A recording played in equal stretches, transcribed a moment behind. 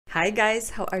Hi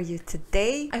guys, how are you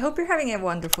today? I hope you're having a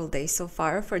wonderful day so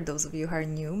far. For those of you who are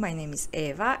new, my name is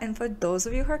Eva, and for those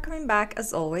of you who are coming back,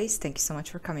 as always, thank you so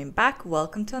much for coming back.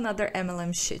 Welcome to another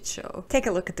MLM shit show. Take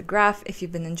a look at the graph. If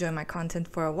you've been enjoying my content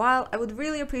for a while, I would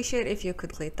really appreciate if you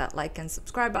could click that like and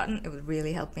subscribe button. It would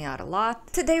really help me out a lot.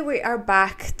 Today we are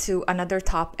back to another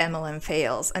top MLM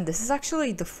fails, and this is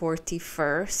actually the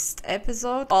 41st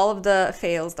episode. All of the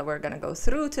fails that we're gonna go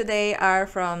through today are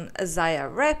from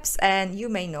ZYIA reps, and you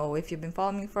may know if you've been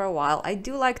following me for a while, I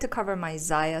do like to cover my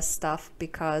ZYIA stuff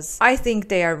because I think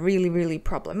they are really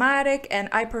problematic, and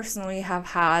I personally have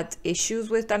had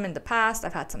issues with them in the past.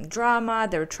 I've had some drama.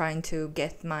 They were trying to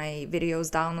get my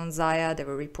videos down on ZYIA. They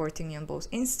were reporting me on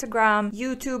both Instagram,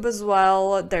 YouTube as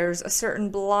well. There's a certain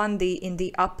blondie in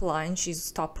the upline,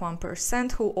 she's top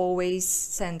 1%, who always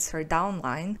sends her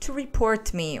downline to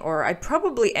report me, or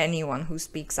probably anyone who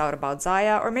speaks out about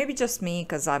ZYIA, or maybe just me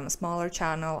because I'm a smaller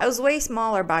channel. I was way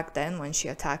smaller back then when she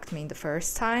attacked me the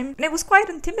first time, and it was quite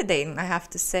intimidating, I have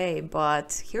to say,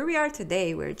 but here we are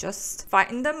today. We're just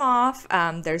fighting them off.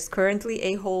 There's currently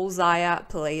a whole ZYIA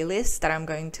playlist that I'm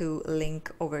going to link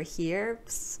over here,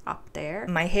 up there.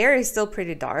 My hair is still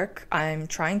pretty dark. I'm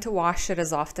trying to wash it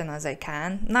as often as I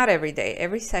can. Not every day,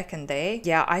 every second day.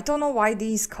 Yeah, I don't know why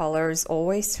these colors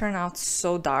always turn out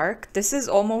so dark. This is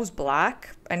almost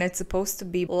black, and it's supposed to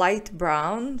be light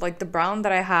brown, like the brown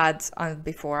that I had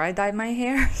before I dyed my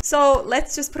hair. So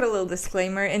let's just put a little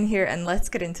disclaimer in here and let's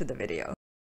get into the video.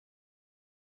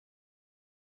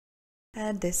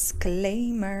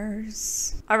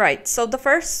 Disclaimers. Alright, so the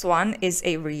first one is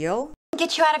a reel.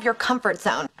 Get you out of your comfort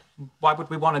zone. Why would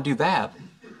we want to do that?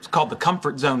 It's called the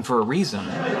comfort zone for a reason.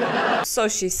 So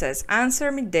she says,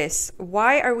 answer me this.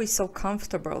 Why are we so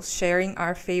comfortable sharing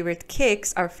our favorite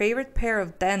kicks, our favorite pair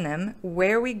of denim,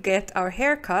 where we get our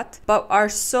haircut, but are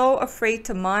so afraid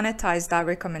to monetize that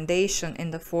recommendation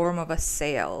in the form of a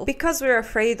sale? Because we're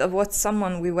afraid of what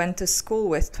someone we went to school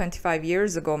with 25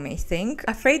 years ago may think,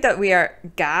 afraid that we are,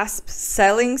 gasp,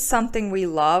 selling something we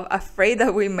love, afraid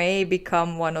that we may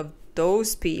become one of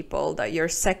those people that your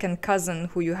second cousin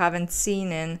who you haven't seen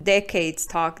in decades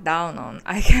talk down on.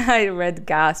 I read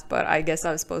gasp, but I guess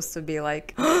I was supposed to be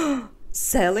like,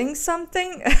 selling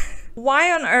something?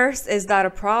 Why on earth is that a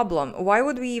problem? Why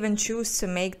would we even choose to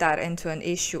make that into an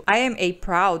issue? I am a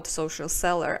proud social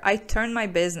seller. I turn my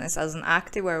business as an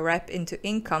activewear rep into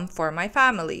income for my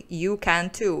family. You can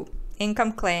too.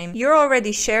 Income claim. You're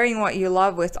already sharing what you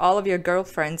love with all of your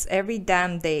girlfriends every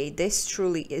damn day. This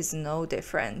truly is no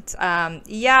different.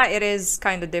 Yeah, it is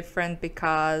kind of different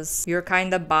because you're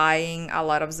kind of buying a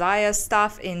lot of ZYIA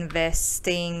stuff,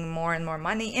 investing more and more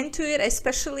money into it,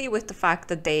 especially with the fact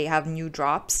that they have new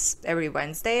drops every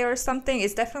Wednesday or something.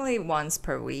 It's definitely once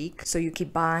per week. So you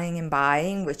keep buying and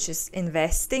buying, which is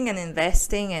investing and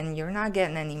investing, and you're not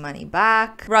getting any money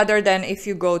back. Rather than if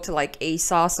you go to like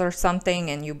ASOS or something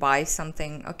and you buy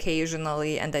something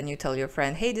occasionally and then you tell your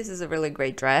friend, hey, this is a really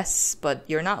great dress, but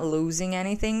you're not losing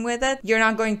anything with it. You're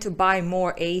not going to buy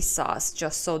more ASOS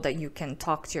just so that you can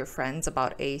talk to your friends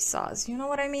about ASOS. You know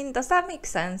what I mean? Does that make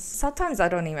sense? Sometimes I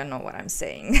don't even know what I'm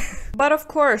saying. But of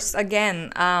course,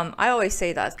 again, I always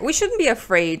say that we shouldn't be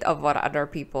afraid of what other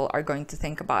people are going to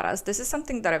think about us. This is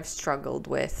something that I've struggled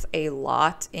with a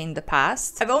lot in the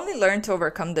past. I've only learned to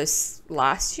overcome this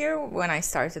last year when I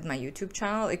started my YouTube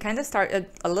channel. It kind of started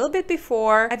a little bit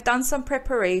before. I've done some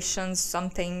preparations, some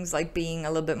things like being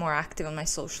a little bit more active on my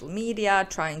social media,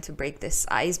 trying to break this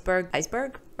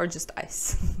iceberg, or just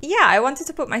ice. Yeah, I wanted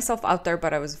to put myself out there,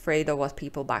 but I was afraid of what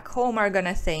people back home are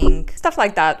gonna think, stuff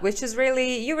like that, which is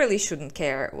really, you really shouldn't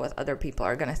care what other people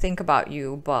are gonna think about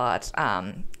you. But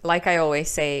like I always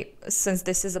say, since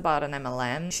this is about an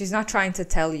MLM, she's not trying to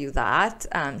tell you that.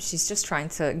 She's just trying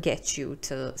to get you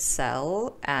to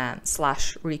sell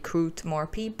slash recruit more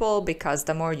people, because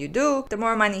the more you do, the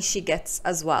more money she gets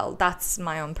as well. That's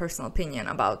my own personal opinion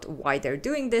about why they're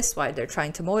doing this, why they're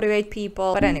trying to motivate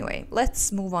people. But anyway,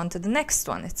 let's move on to the next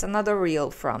one. It's another reel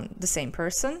from the same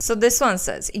person. So this one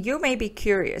says, you may be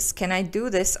curious, can I do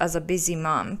this as a busy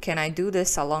mom? Can I do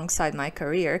this alongside my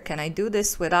career? Can I do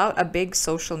this without a big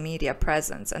social media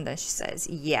presence? And then she says,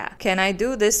 yeah. Can I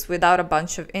do this without a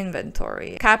bunch of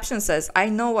inventory? Caption says, I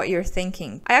know what you're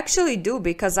thinking. I actually do,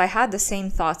 because I had the same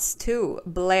thoughts too.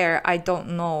 Blair, I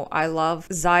don't know. I love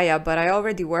ZYIA, but I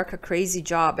already work a crazy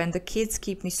job and the kids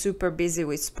keep me super busy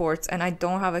with sports, and I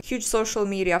don't have a huge social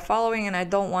media following, and I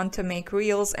don't want to make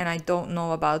reels and I don't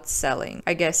know about selling.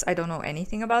 I guess I don't know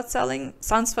anything about selling.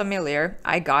 Sounds familiar.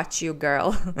 I got you,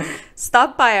 girl.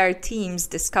 Stop by our team's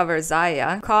Discover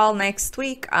ZYIA call next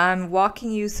week. I'm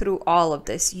walking you through all of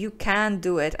this. You can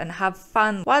do it and have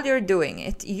fun while you're doing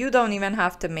it. You don't even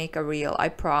have to make a reel, I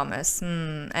promise.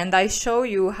 And I show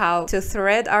you how to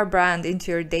thread our brand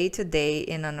into your day-to-day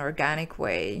in an organic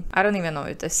way. I don't even know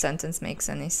if this sentence makes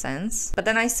any sense. But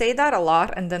then I say that a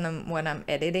lot, and then when I'm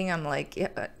editing, I'm like,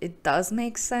 yeah, it does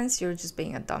make sense. You're just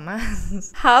being a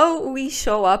dumbass. How we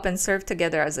show up and serve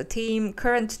together as a team,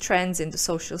 current trends in the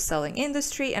social selling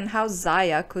industry, and how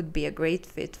ZYIA could be a great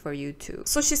fit for you too.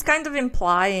 So she's kind of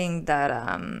implying that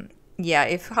yeah,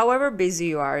 if however busy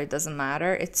you are, it doesn't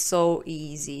matter. It's so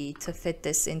easy to fit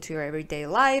this into your everyday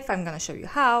life. I'm gonna show you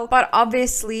how. But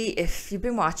obviously, if you've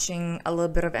been watching a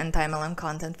little bit of anti-MLM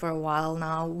content for a while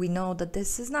now, we know that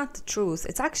this is not the truth.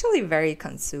 It's actually very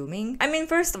consuming. I mean,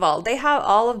 first of all, they have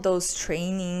all of those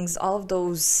trainings, all of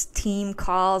those team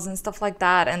calls and stuff like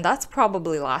that, and that's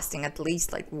probably lasting at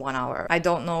least like 1 hour. I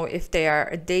don't know if they are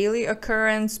a daily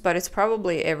occurrence, but it's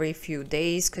probably every few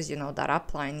days, because you know that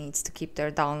upline needs to keep their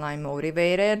downline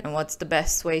motivated. And what's the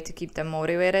best way to keep them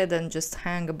motivated than just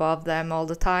hang above them all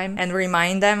the time and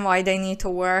remind them why they need to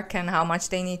work and how much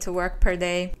they need to work per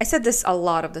day. I said this a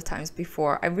lot of the times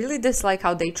before. I really dislike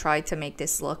how they try to make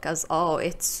this look as, oh,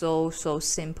 it's so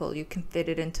simple. You can fit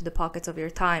it into the pockets of your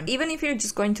time. Even if you're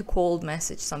just going to cold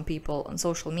message some people on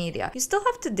social media, you still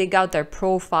have to dig out their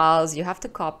profiles. You have to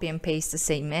copy and paste the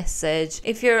same message.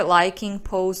 If you're liking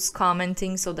posts,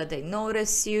 commenting so that they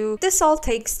notice you, this all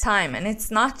takes time, and it's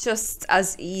not just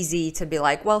as easy to be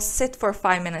like, well, sit for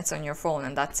 5 minutes on your phone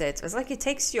and that's it. It's like it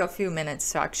takes you a few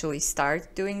minutes to actually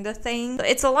start doing the thing.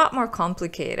 It's a lot more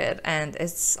complicated and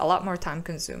it's a lot more time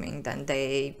consuming than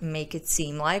they make it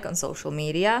seem like on social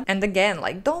media. And again,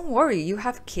 like, don't worry, you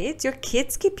have kids, your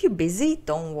kids keep you busy.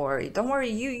 Don't worry,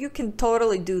 you can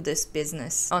totally do this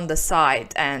business on the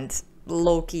side and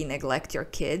low-key neglect your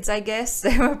kids, I guess.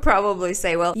 They would probably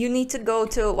say, well, you need to go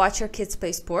to watch your kids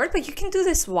play sport, but you can do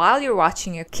this while you're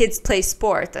watching your kids play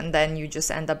sport, and then you just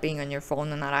end up being on your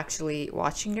phone and not actually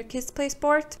watching your kids play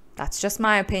sport. That's just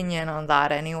my opinion on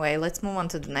that anyway. Let's move on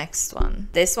to the next one.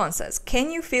 This one says, can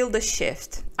you feel the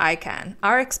shift? I can.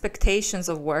 Our expectations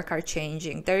of work are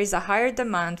changing. There is a higher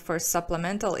demand for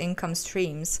supplemental income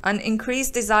streams, an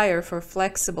increased desire for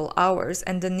flexible hours,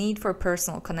 and the need for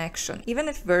personal connection, even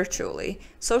if virtually.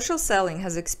 Social selling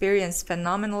has experienced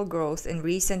phenomenal growth in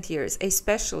recent years,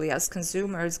 especially as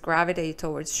consumers gravitate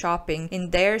towards shopping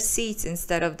in their seats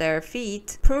instead of their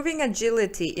feet. Proving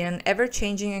agility in an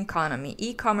ever-changing economy,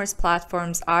 e-commerce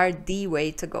platforms are the way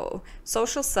to go.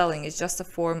 Social selling is just a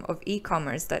form of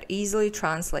e-commerce that easily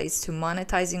translates to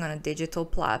monetizing on a digital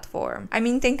platform. I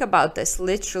mean, think about this.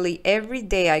 Literally every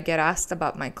day I get asked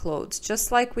about my clothes,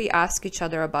 just like we ask each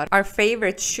other about our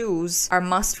favorite shoes, our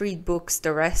must-read books,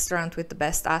 the restaurant with the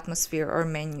best atmosphere or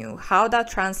menu. How that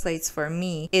translates for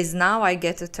me is now I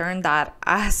get to turn that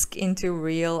ask into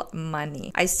real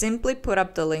money. I simply put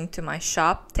up the link to my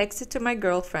shop, text it to my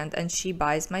girlfriend, and she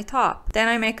buys my top. Then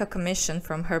I make a commission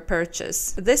from her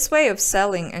purchase. This way of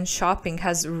selling and shopping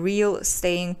has real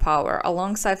staying power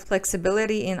alongside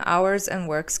flexibility in hours and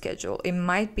work schedule. It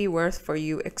might be worth for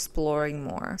you exploring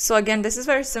more. So again, this is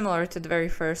very similar to the very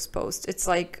first post. It's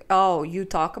like, oh, you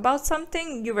talk about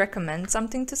something, you recommend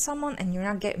something to someone, and you're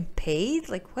not getting paid?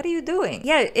 Like, what are you doing?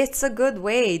 Yeah, it's a good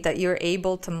way that you're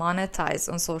able to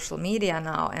monetize on social media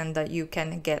now, and that you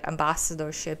can get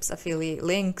ambassadorships, affiliate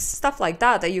links, stuff like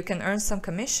that, that you can earn some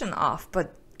commission off.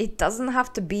 But it doesn't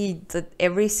have to be that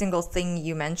every single thing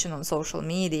you mention on social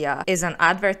media is an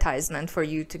advertisement for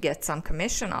you to get some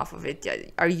commission off of it.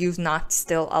 Are you not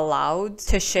still allowed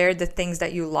to share the things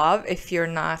that you love if you're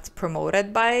not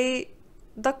promoted by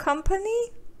the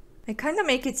company? They kind of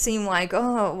make it seem like,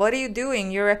 oh, what are you doing?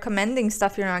 You're recommending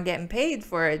stuff, you're not getting paid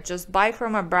for it. Just buy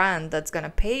from a brand that's gonna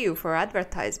pay you for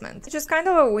advertisement. It's just kind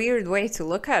of a weird way to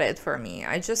look at it for me.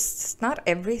 Not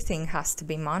everything has to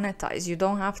be monetized. You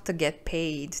don't have to get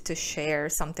paid to share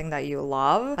something that you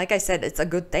love. Like I said, it's a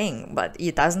good thing, but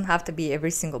it doesn't have to be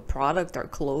every single product or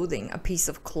clothing, a piece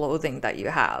of clothing that you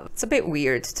have. It's a bit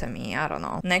weird to me, I don't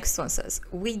know. Next one says,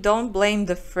 we don't blame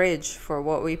the fridge for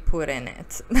what we put in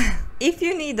it. If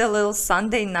you need a little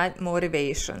Sunday night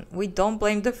motivation, we don't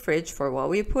blame the fridge for what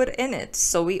we put in it,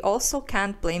 so we also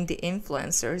can't blame the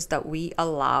influencers that we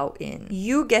allow in.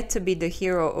 You get to be the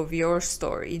hero of your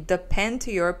story, the pen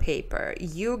to your paper.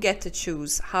 You get to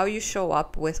choose how you show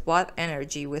up, with what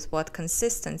energy, with what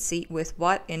consistency, with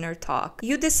what inner talk.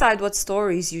 You decide what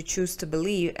stories you choose to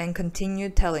believe and continue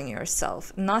telling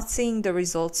yourself, not seeing the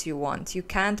results you want. You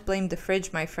can't blame the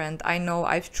fridge, my friend. I know,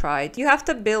 I've tried. You have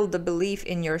to build the belief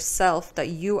in yourself that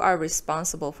you are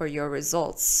responsible for your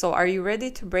results. So are you ready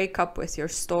to break up with your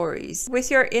stories, with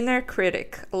your inner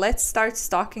critic? Let's start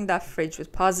stocking that fridge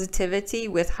with positivity,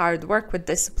 with hard work, with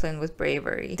discipline, with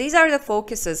bravery. These are the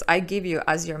focuses I give you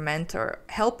as your mentor,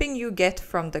 helping you get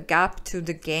from the gap to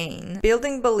the gain,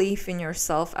 building belief in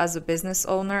yourself as a business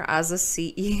owner, as a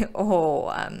CEO.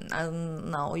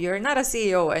 No, you're not a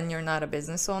CEO and you're not a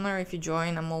business owner. If you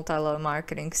join a multi-level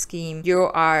marketing scheme, you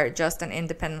are just an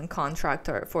independent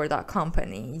contractor for that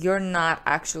company. You're not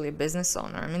actually a business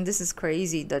owner. I mean, this is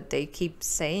crazy that they keep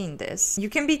saying this. You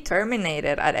can be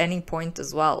terminated at any point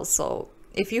as well. So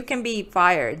if you can be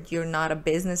fired, you're not a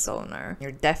business owner.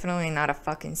 You're definitely not a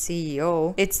fucking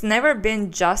CEO. It's never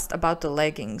been just about the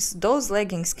leggings. Those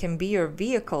leggings can be your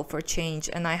vehicle for change,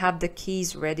 and I have the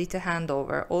keys ready to hand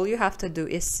over. All you have to do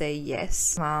is say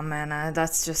yes. Oh man,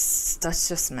 that's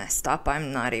just messed up.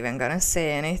 I'm not even gonna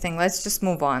say anything. Let's just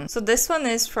move on. So this one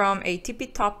is from a tippy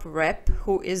top rep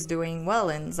who is doing well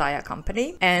in ZYIA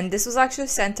company. And this was actually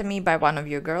sent to me by one of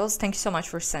you girls. Thank you so much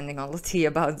for sending all the tea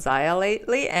about ZYIA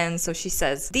lately. And so she says,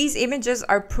 these images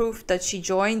are proof that she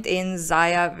joined in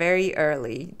ZYIA very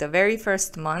early, the very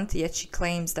first month, yet she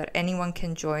claims that anyone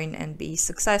can join and be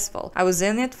successful. I was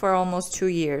in it for almost 2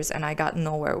 years and I got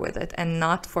nowhere with it, and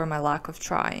not for my lack of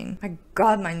trying. My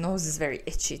God, my nose is very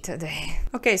itchy today.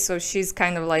 Okay, so she's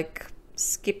kind of like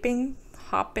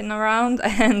hopping around,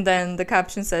 and then the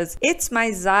caption says, it's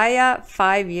my ZYIA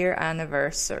 5-year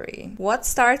anniversary. What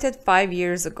started 5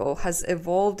 years ago has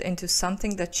evolved into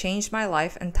something that changed my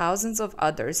life and thousands of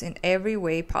others in every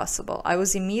way possible. I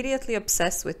was immediately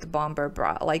obsessed with the bomber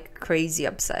bra, like crazy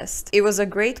obsessed. It was a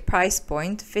great price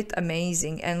point, fit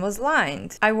amazing, and was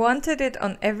lined. I wanted it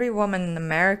on every woman in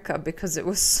America because it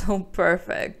was so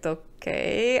perfect.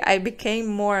 Okay, I became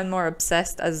more and more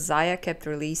obsessed as ZYIA kept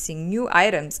releasing new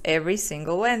items every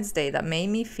single Wednesday that made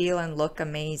me feel and look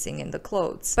amazing in the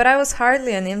clothes. But I was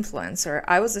hardly an influencer.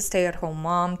 I was a stay-at-home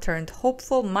mom turned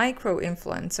hopeful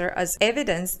micro-influencer, as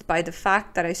evidenced by the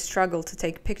fact that I struggled to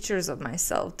take pictures of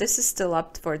myself. This is still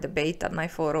up for debate that my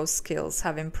photo skills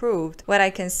have improved. What I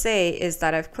can say is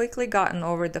that I've quickly gotten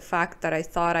over the fact that I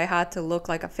thought I had to look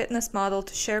like a fitness model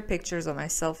to share pictures of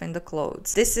myself in the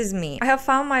clothes. This is me. I have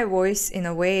found my voice in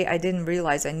a way I didn't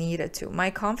realize I needed to. My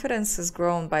confidence has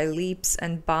grown by leaps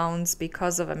and bounds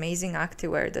because of amazing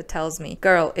activewear that tells me,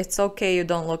 girl, it's okay, you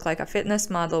don't look like a fitness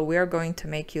model, we're going to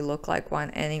make you look like one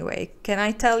anyway. Can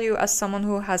I tell you, as someone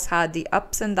who has had the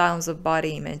ups and downs of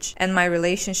body image and my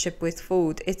relationship with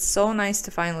food, it's so nice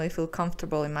to finally feel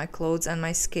comfortable in my clothes and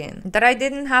my skin. That I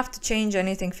didn't have to change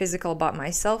anything physical about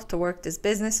myself to work this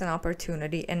business and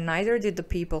opportunity, and neither did the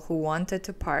people who wanted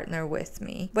to partner with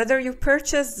me. Whether you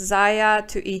purchased ZYIA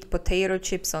to eat potato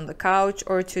chips on the couch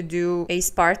or to do a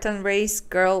Spartan race,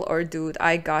 girl or dude,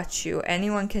 I got you.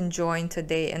 Anyone can join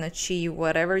today and achieve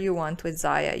whatever you want with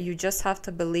ZYIA. You just have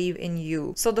to believe in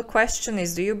you. So the question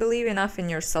is, do you believe enough in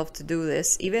yourself to do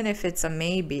this? Even if it's a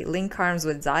maybe, link arms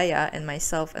with ZYIA and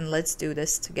myself and let's do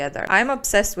this together. I'm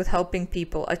obsessed with helping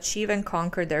people achieve and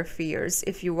conquer their fears.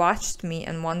 If you watched me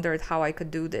and wondered how I could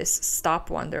do this,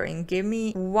 stop wondering. Give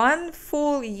me 1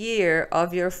 full year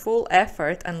of your full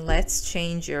effort and let's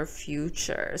change your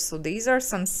future. So these are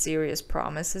some serious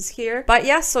promises here. But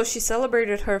yeah, so she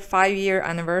celebrated her 5-year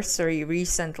anniversary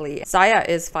recently. ZYIA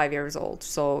is 5 years old.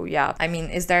 So yeah, I mean,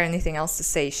 is there anything else to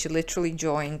say? She literally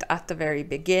joined at the very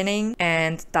beginning,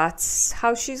 and that's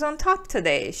how she's on top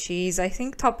today. She's, I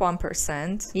think, top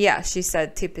 1%. Yeah, she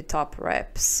said tippy top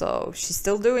rep. So she's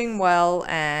still doing well,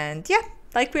 and yeah.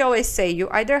 Like we always say, you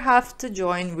either have to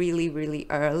join really, really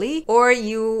early, or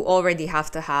you already have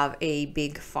to have a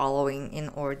big following in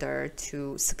order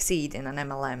to succeed in an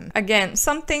MLM. Again,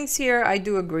 some things here I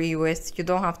do agree with. You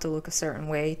don't have to look a certain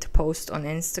way to post on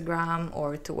Instagram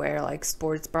or to wear like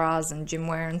sports bras and gym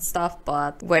wear and stuff.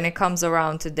 But when it comes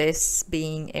around to this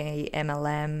being a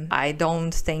MLM, I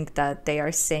don't think that they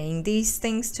are saying these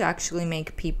things to actually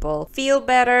make people feel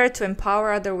better, to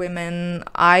empower other women.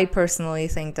 I personally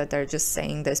think that they're just saying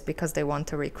saying this because they want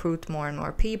to recruit more and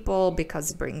more people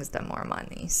because it brings them more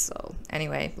money. So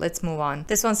anyway, let's move on.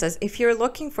 This one says, if you're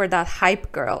looking for that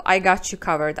hype girl, I got you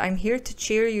covered. I'm here to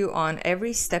cheer you on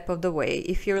every step of the way.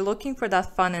 If you're looking for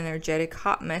that fun, energetic,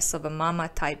 hot mess of a mama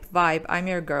type vibe, I'm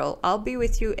your girl. I'll be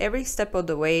with you every step of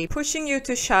the way, pushing you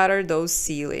to shatter those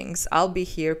ceilings. I'll be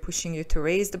here pushing you to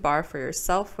raise the bar for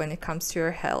yourself when it comes to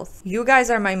your health. You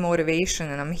guys are my motivation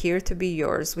and I'm here to be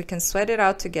yours. We can sweat it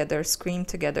out together, scream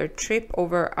together, trip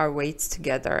over our weights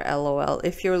together, lol.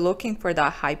 If you're looking for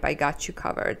that hype, I got you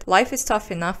covered. Life is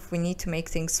tough enough. We need to make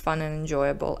things fun and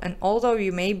enjoyable. And although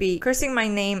you may be cursing my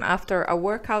name after a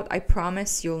workout, I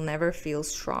promise you'll never feel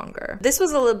stronger. This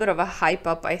was a little bit of a hype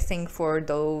up, I think, for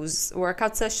those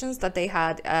workout sessions that they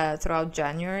had throughout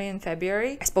January and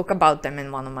February. I spoke about them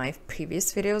in one of my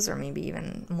previous videos, or maybe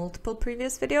even multiple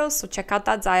previous videos, so check out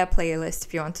that ZYIA playlist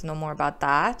if you want to know more about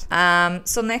that.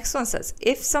 So next one says,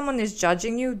 if someone is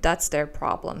judging you, that's their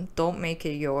problem. Don't make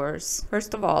it yours.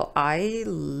 First of all, I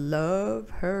love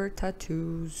her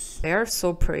tattoos. They are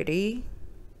so pretty.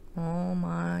 Oh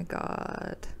my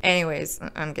god. Anyways,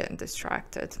 I'm getting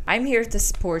distracted. I'm here to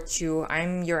support you.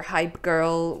 I'm your hype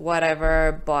girl,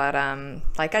 whatever. But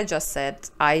like I just said,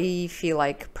 I feel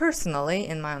like personally,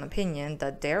 in my own opinion,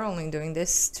 that they're only doing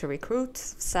this to recruit,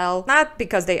 sell, not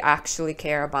because they actually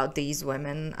care about these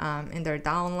women in their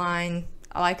downline.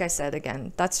 Like I said,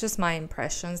 again, that's just my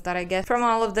impressions that I get from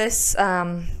all of this.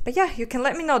 But yeah, you can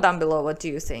let me know down below, what do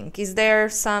you think? Is there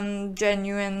some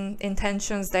genuine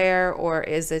intentions there, or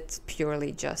is it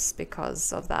purely just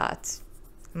because of that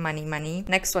money?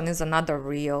 Next one is another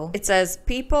reel. It says,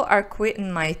 people are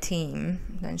quitting my team.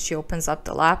 Then she opens up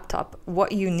the laptop.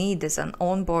 What you need is an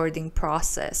onboarding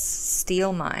process.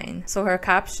 Steal mine. So her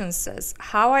caption says,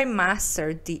 how I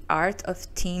mastered the art of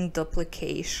team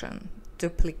duplication.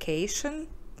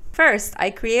 First,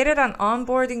 I created an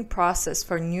onboarding process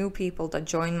for new people that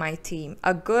join my team.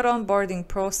 A good onboarding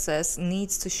process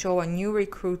needs to show a new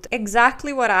recruit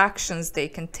exactly what actions they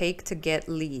can take to get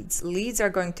leads. Leads are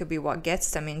going to be what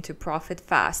gets them into profit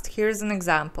fast. Here's an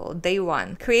example. Day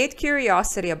 1, create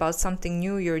curiosity about something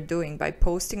new you're doing by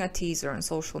posting a teaser on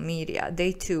social media.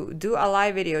 Day 2, do a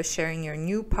live video sharing your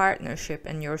new partnership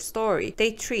and your story.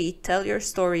 Day 3, tell your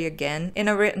story again in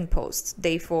a written post.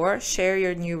 Day 4, share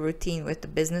your new routine with the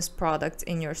business products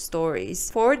in your stories.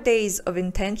 4 days of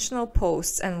intentional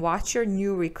posts and watch your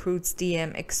new recruits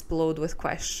DM explode with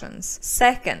questions.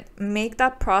 Second, make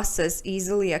that process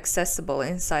easily accessible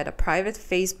inside a private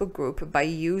Facebook group by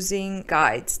using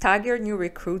guides. Tag your new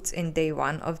recruits in day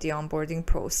 1 of the onboarding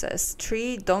process.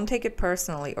 3, don't take it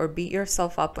personally or beat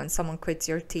yourself up when someone quits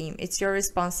your team. It's your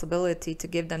responsibility to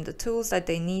give them the tools that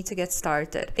they need to get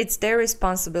started. It's their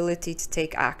responsibility to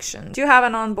take action. Do you have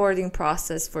an onboarding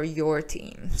process for your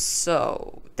team?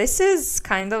 So this is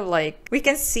kind of like, we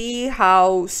can see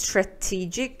how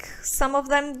strategic some of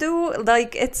them do.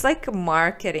 Like, it's like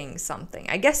marketing something.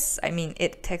 I guess, I mean,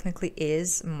 it technically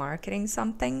is marketing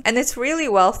something. And it's really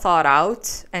well thought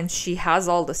out. And she has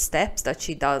all the steps that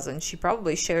she does. And she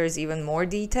probably shares even more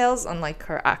details on like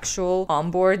her actual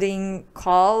onboarding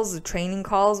calls, training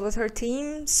calls with her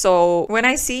team. So when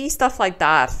I see stuff like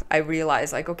that, I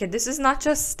realize like, okay, this is not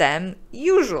just them.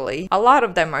 Usually, a lot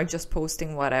of them are just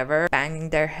posting whatever, banging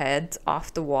their head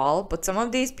off the wall, but some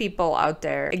of these people out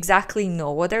there exactly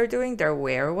know what they're doing, they're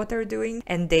aware of what they're doing,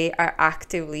 and they are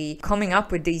actively coming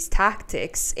up with these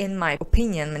tactics, in my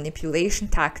opinion, manipulation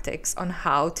tactics on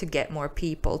how to get more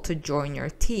people to join your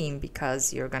team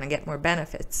because you're gonna get more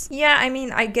benefits. Yeah, I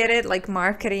mean, I get it, like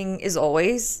marketing is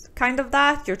always kind of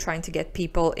that. You're trying to get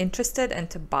people interested and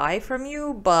to buy from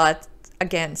you, but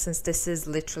again, since this is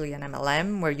literally an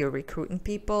MLM where you're recruiting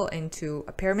people into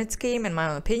a pyramid scheme, in my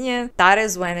own opinion, that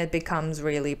is when it becomes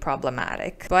really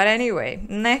problematic. But anyway,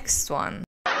 next one.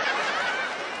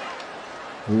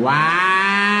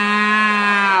 Wow!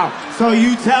 So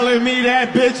you telling me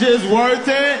that bitch is worth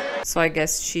it? So I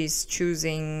guess she's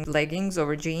choosing leggings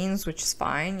over jeans, which is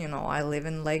fine. You know, I live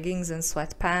in leggings and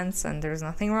sweatpants and there's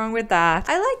nothing wrong with that.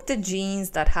 I like the jeans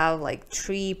that have like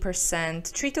 3 to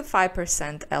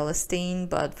 5% elastane,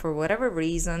 but for whatever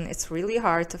reason, it's really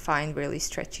hard to find really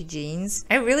stretchy jeans.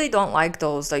 I really don't like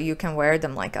those that you can wear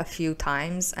them like a few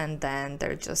times and then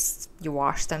they're just, you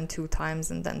wash them 2 times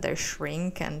and then they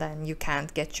shrink and then you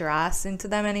can't get your ass into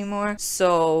them anymore.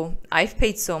 So I've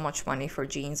paid so much money for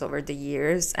jeans over the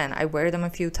years and again, I wear them a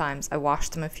few times, I wash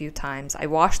them a few times, I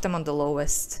wash them on the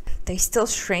lowest, they still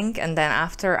shrink, and then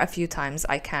after a few times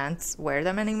I can't wear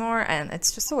them anymore, and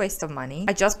it's just a waste of money.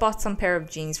 I just bought some pair of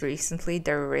jeans recently.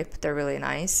 They're ripped, they're really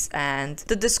nice, and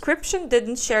the description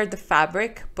didn't share the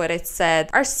fabric, but it said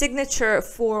our signature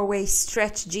 4-way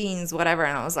stretch jeans, whatever,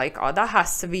 and I was like, oh, that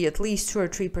has to be at least 2 or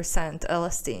 3%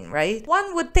 elastane, right?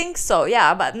 One would think so,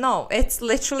 yeah, but no, it's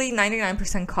literally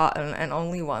 99% cotton and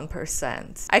only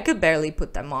 1%. I could barely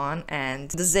put them on, and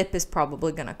the zip is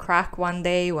probably gonna crack one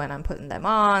day when I'm putting them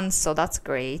on, so that's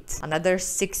great. Another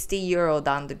 60 euro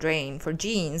down the drain for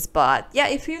jeans. But yeah,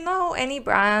 if you know any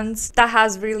brands that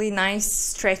has really nice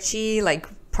stretchy, like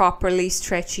properly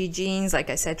stretchy jeans, like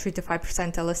I said, 3 to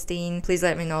 5% elastane, please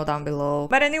let me know down below.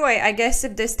 But anyway, I guess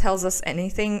if this tells us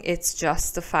anything, it's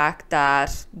just the fact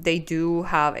that they do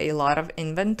have a lot of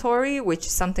inventory, which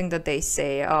is something that they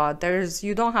say,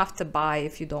 you don't have to buy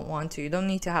if you don't want to, you don't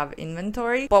need to have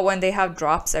inventory. But when they have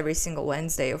drops every single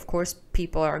Wednesday, of course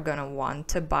people are gonna want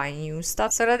to buy new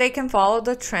stuff so that they can follow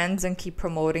the trends and keep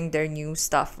promoting their new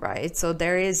stuff, right? So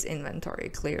there is inventory,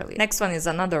 clearly. Next one is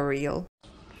another reel.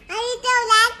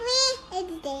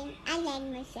 I like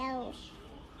myself.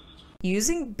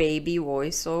 Using baby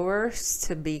voiceovers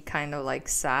to be kind of like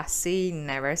sassy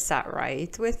never sat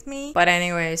right with me. But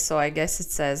anyway, so I guess it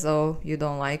says, oh, you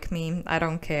don't like me, I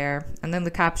don't care. And then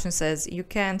the caption says, you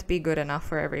can't be good enough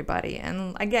for everybody.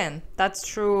 And again, that's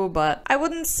true, but I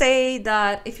wouldn't say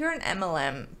that if you're an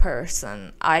MLM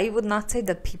person, I would not say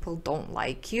that people don't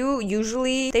like you.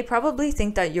 Usually they probably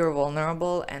think that you're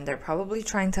vulnerable and they're probably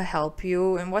trying to help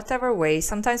you in whatever way.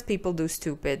 Sometimes people do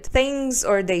stupid things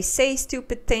or they say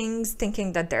stupid things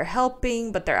thinking that they're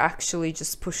helping, but they're actually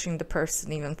just pushing the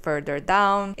person even further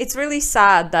down. It's really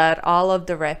sad that all of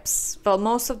the reps, well,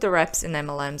 most of the reps in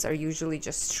MLMs are usually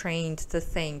just trained to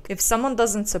think if someone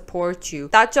doesn't support you,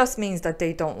 that just means that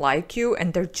they don't like you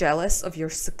and they're jealous of your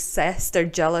success, they're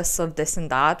jealous of this and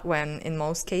that, when in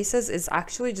most cases it's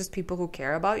actually just people who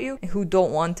care about you and who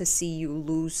don't want to see you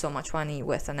lose so much money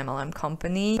with an MLM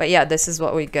company. But yeah, this is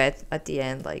what we get at the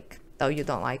end, like, oh, you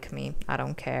don't like me, I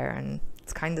don't care, and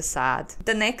it's kind of sad.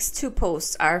 The next two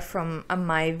posts are from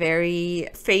my very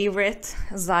favorite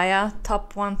ZYIA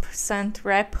top 1%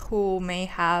 rep who may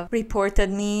have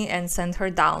reported me and sent her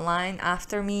downline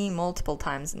after me multiple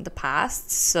times in the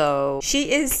past. So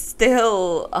she is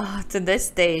still, to this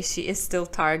day, she is still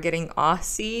targeting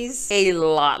Aussies a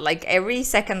lot. Like every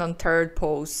second and third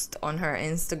post on her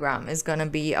Instagram is gonna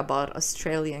be about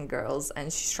Australian girls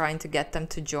and she's trying to get them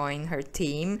to join her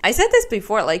team. I said this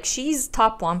before, like she's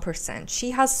top 1%.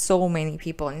 She has so many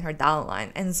people in her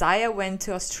downline, and ZYIA went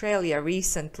to Australia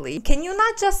recently. Can you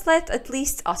not just let at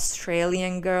least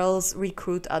Australian girls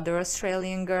recruit other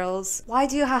Australian girls? Why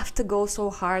do you have to go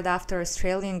so hard after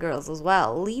Australian girls as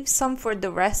well? Leave some for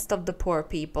the rest of the poor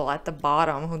people at the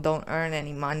bottom who don't earn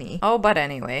any money. Oh, but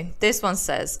anyway, this one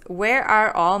says, where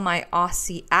are all my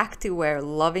Aussie activewear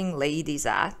loving ladies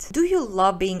at? Do you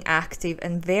love being active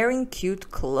and wearing cute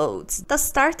clothes? Does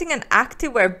starting an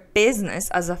activewear business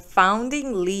as a founding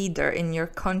leader in your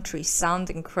country sound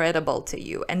incredible to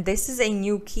you? And this is a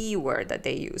new keyword that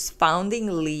they use, founding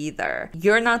leader.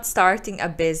 You're not starting a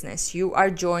business, you are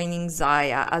joining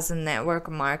ZYIA as a network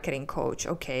marketing coach.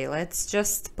 Okay, let's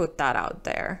just put that out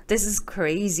there. This is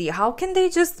crazy. How can they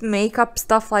just make up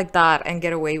stuff like that and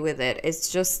get away with it? It's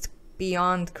just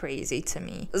beyond crazy to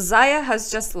me. ZYIA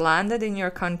has just landed in your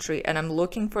country and I'm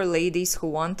looking for ladies who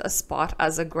want a spot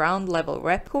as a ground level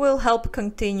rep who will help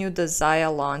continue the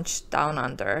ZYIA launch down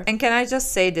under. And can I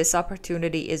just say, this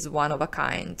opportunity is one of a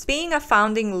kind. Being a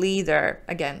founding leader,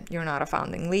 again, you're not a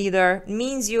founding leader,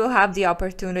 means you have the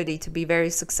opportunity to be very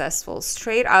successful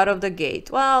straight out of the gate.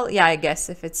 Well, yeah, I guess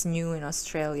if it's new in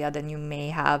Australia, then you may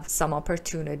have some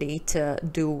opportunity to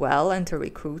do well and to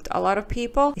recruit a lot of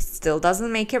people. It still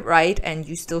doesn't make it right, and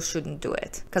you still shouldn't do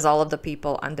it because all of the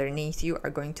people underneath you are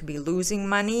going to be losing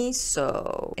money,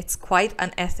 so it's quite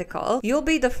unethical. You'll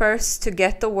be the first to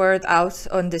get the word out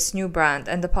on this new brand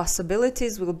and the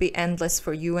possibilities will be endless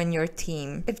for you and your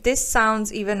team. If this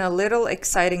sounds even a little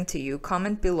exciting to you,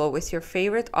 comment below with your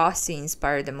favorite Aussie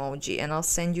inspired emoji and I'll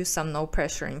send you some no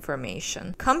pressure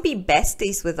information. Come be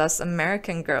besties with us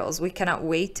American girls. We cannot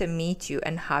wait to meet you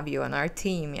and have you on our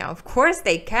team. Yeah, of course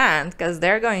they can't, because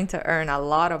they're going to earn a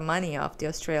lot of money many of the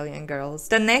Australian girls.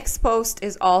 The next post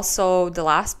is also the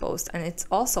last post, and it's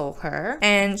also her,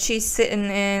 and she's sitting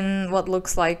in what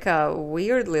looks like a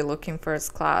weirdly looking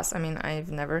first class. I mean,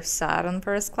 I've never sat on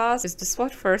first class. Is this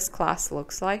what first class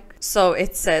looks like? So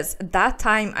it says, that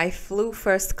time I flew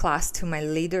first class to my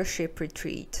leadership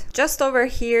retreat. Just over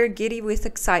here, giddy with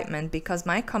excitement because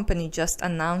my company just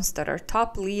announced that our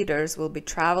top leaders will be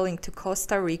traveling to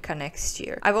Costa Rica next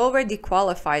year. I've already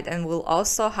qualified and will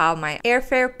also have my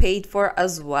airfare paid for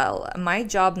as well. My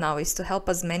job now is to help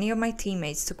as many of my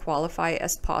teammates to qualify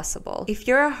as possible. If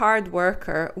you're a hard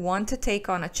worker, want to take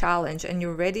on a challenge, and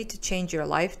you're ready to change your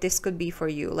life, this could be for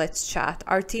you. Let's chat.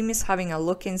 Our team is having a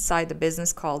look inside the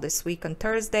business call this week on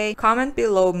Thursday. Comment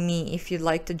below me if you'd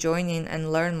like to join in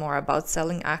and learn more about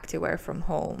selling activewear from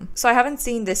home. So I haven't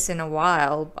seen this in a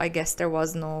while. I guess there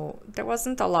wasn't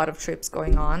a lot of trips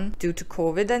going on due to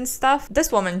COVID and stuff.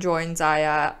 This woman joined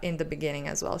ZYIA in the beginning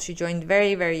as well. She joined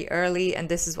very, very early, and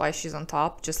this is why she's on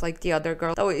top, just like the other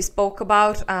girl that we spoke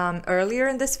about earlier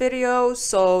in this video.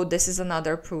 So this is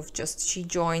another proof, just she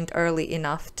joined early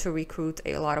enough to recruit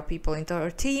a lot of people into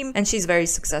her team, and she's very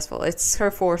successful. It's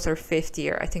her 4th or 5th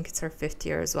year. I think it's her 5th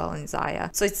year as well in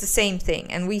ZYIA. So it's the same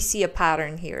thing, and we see a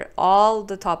pattern here. All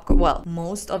the top, well,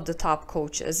 most of the top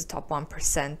coaches, top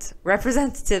 1%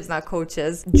 representatives, not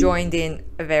coaches, joined in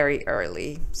very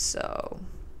early. So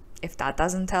if that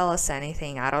doesn't tell us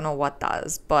anything, I don't know what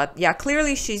does. But yeah,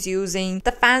 clearly she's using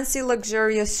the fancy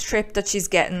luxurious trip that she's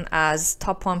getting as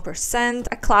top 1%.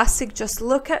 A classic, just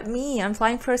look at me, I'm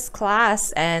flying first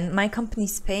class and my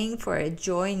company's paying for it,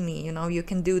 join me, you know, you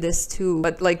can do this too.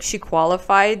 But like, she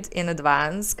qualified in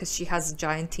advance because she has a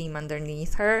giant team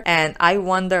underneath her, and I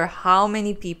wonder how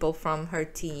many people from her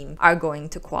team are going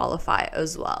to qualify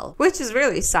as well, which is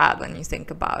really sad when you think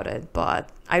about it.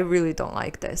 But I really don't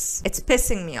like this. It's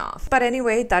pissing me off. But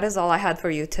anyway, that is all I had for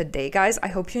you today, guys. I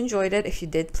hope you enjoyed it. If you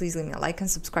did, please leave me a like and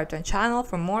subscribe to my channel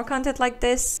for more content like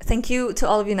this. Thank you to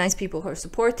all of you nice people who are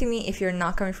supporting me. If you're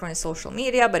not coming from my social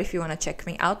media, but if you want to check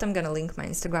me out, I'm gonna link my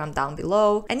Instagram down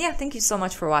below. And yeah, thank you so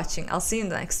much for watching. I'll see you in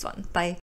the next one. Bye.